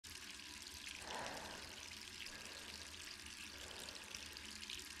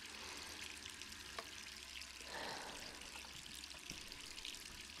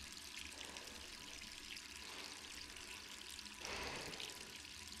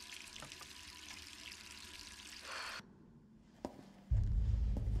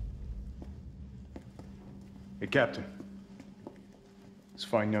Captain. This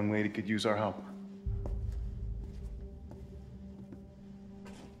fine young lady could use our help.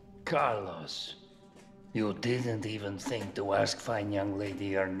 Carlos, you didn't even think to ask fine young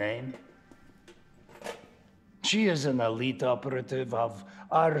lady her name? She is an elite operative of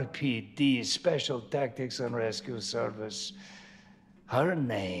RPD, Special Tactics and Rescue Service. Her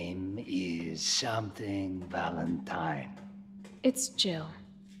name is something Valentine. It's Jill.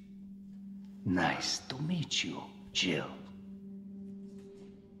 Nice to meet you, Jill.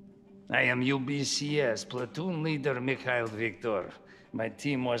 I am UBCS Platoon Leader Mikhail Viktor. My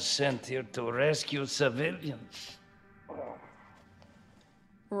team was sent here to rescue civilians.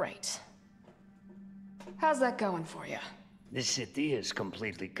 Right. How's that going for you? The city is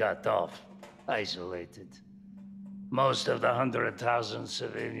completely cut off, isolated. Most of the 100,000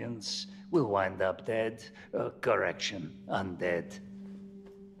 civilians will wind up dead. Correction, undead.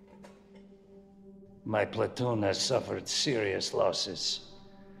 My platoon has suffered serious losses.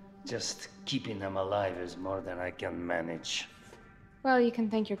 Just keeping them alive is more than I can manage. Well, you can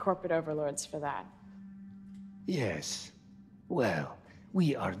thank your corporate overlords for that. Yes. Well,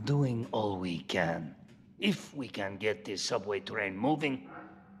 we are doing all we can. If we can get this subway train moving,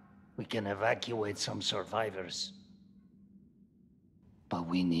 we can evacuate some survivors. But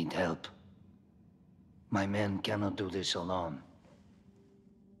we need help. My men cannot do this alone.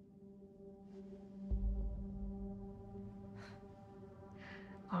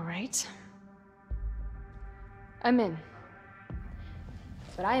 All right. I'm in.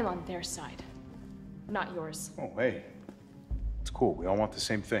 But I am on their side, not yours. Oh, hey. It's cool. We all want the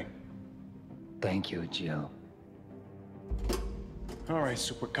same thing. Thank you, Jill. All right,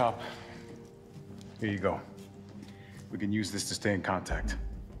 Super Cop. Here you go. We can use this to stay in contact.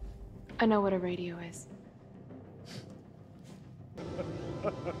 I know what a radio is.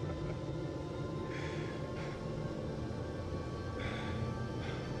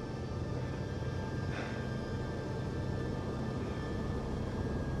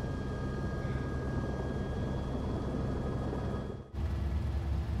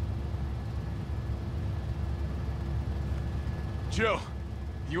 Jill,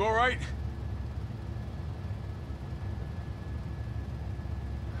 you all right?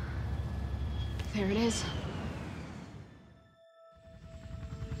 There it is.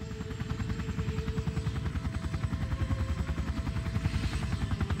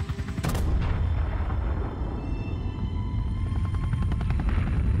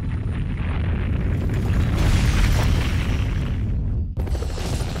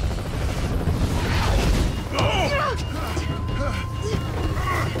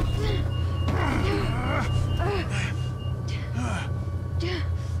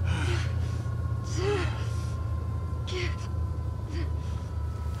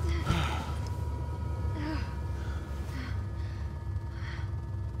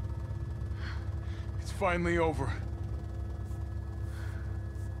 Finally over.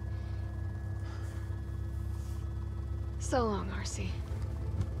 So long, RC.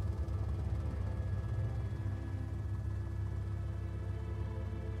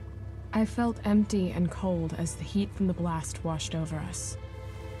 I felt empty and cold as the heat from the blast washed over us.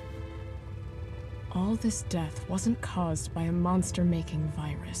 All this death wasn't caused by a monster-making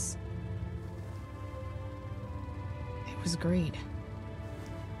virus. It was greed.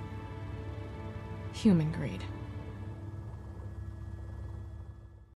 Human greed.